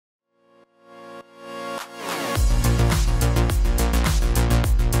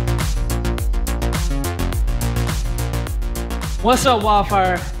What's up,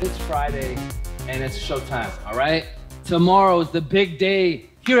 Wildfire? It's Friday and it's showtime, all right? Tomorrow is the big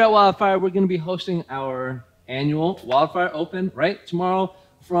day. Here at Wildfire, we're gonna be hosting our annual Wildfire Open, right? Tomorrow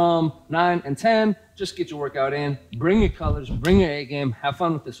from 9 and 10, just get your workout in, bring your colors, bring your A game, have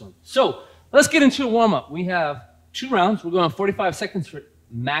fun with this one. So let's get into a warm up. We have 2 rounds. We're going 45 seconds for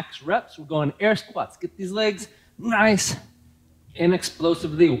max reps. We're going air squats. Get these legs nice and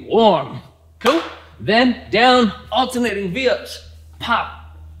explosively warm. Cool? Then down, alternating V-ups.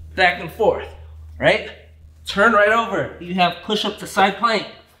 Pop, back and forth, right? Turn right over. You have push-up to side plank.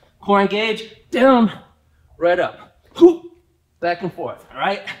 Core engage, down, right up. Back and forth, all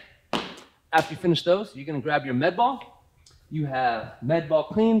right? After you finish those, you're gonna grab your med ball. You have med ball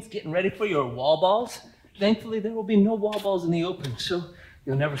cleans, getting ready for your wall balls. Thankfully, there will be no wall balls in the open, so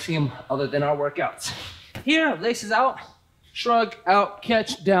you'll never see them other than our workouts. Here, laces out, shrug, out,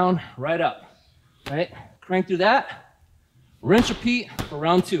 catch, down, right up. Right? Crank through that. Rinse, repeat for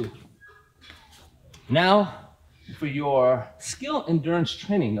round 2. Now for your skill endurance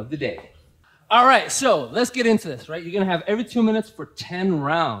training of the day. All right, so let's get into this, right? You're gonna have every 2 minutes for 10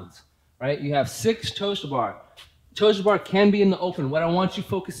 rounds, right? You have 6 toes to bar. Toes to bar can be in the open. What I want you to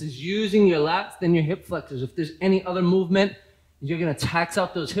focus is using your lats, then your hip flexors. If there's any other movement, you're gonna tax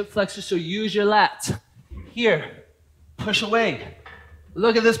out those hip flexors, so use your lats. Here, push away.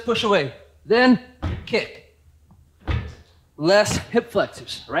 Look at this push away. Then kick. Less hip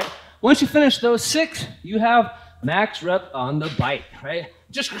flexors, right? Once you finish those 6, you have max rep on the bike, right?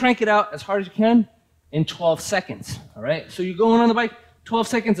 Just crank it out as hard as you can in 12 seconds, all right? So you're going on the bike, 12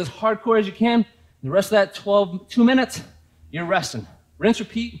 seconds as hardcore as you can. The rest of that 2 minutes, you're resting. Rinse,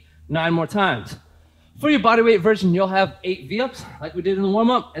 repeat 9 more times. For your bodyweight version, you'll have 8 V-ups like we did in the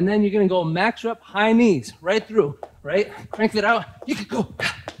warm-up, and then you're gonna go max rep, high knees, right through, right? Crank it out. You can go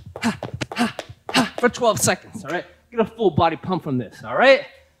for 12 seconds, all right? Get a full body pump from this, all right?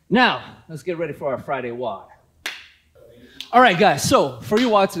 Now, let's get ready for our Friday WOD. All right, guys, so for your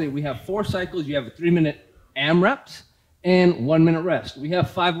WOD today, we have 4 cycles. You have a 3-minute AMRAPs and 1-minute rest. We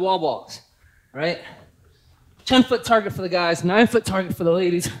have 5 wall balls, all right? 10-foot target for the guys, 9-foot target for the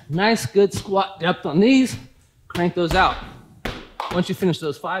ladies. Nice, good squat depth on these. Crank those out. Once you finish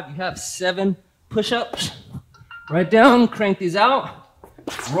those 5, you have 7 push-ups. Right down, crank these out.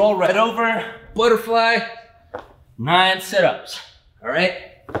 Roll right over, butterfly, 9 sit-ups, all right?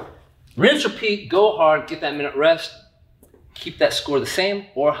 Rinse, repeat, go hard, get that minute rest. Keep that score the same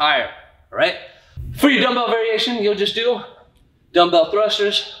or higher, all right? For your dumbbell variation, you'll just do dumbbell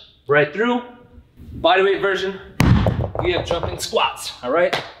thrusters right through. Bodyweight version, you have jumping squats, all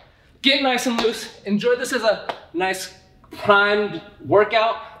right? Get nice and loose. Enjoy this as a nice primed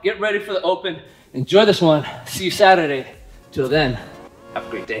workout. Get ready for the open. Enjoy this one. See you Saturday. Till then, have a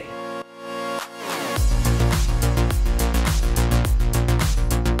great day.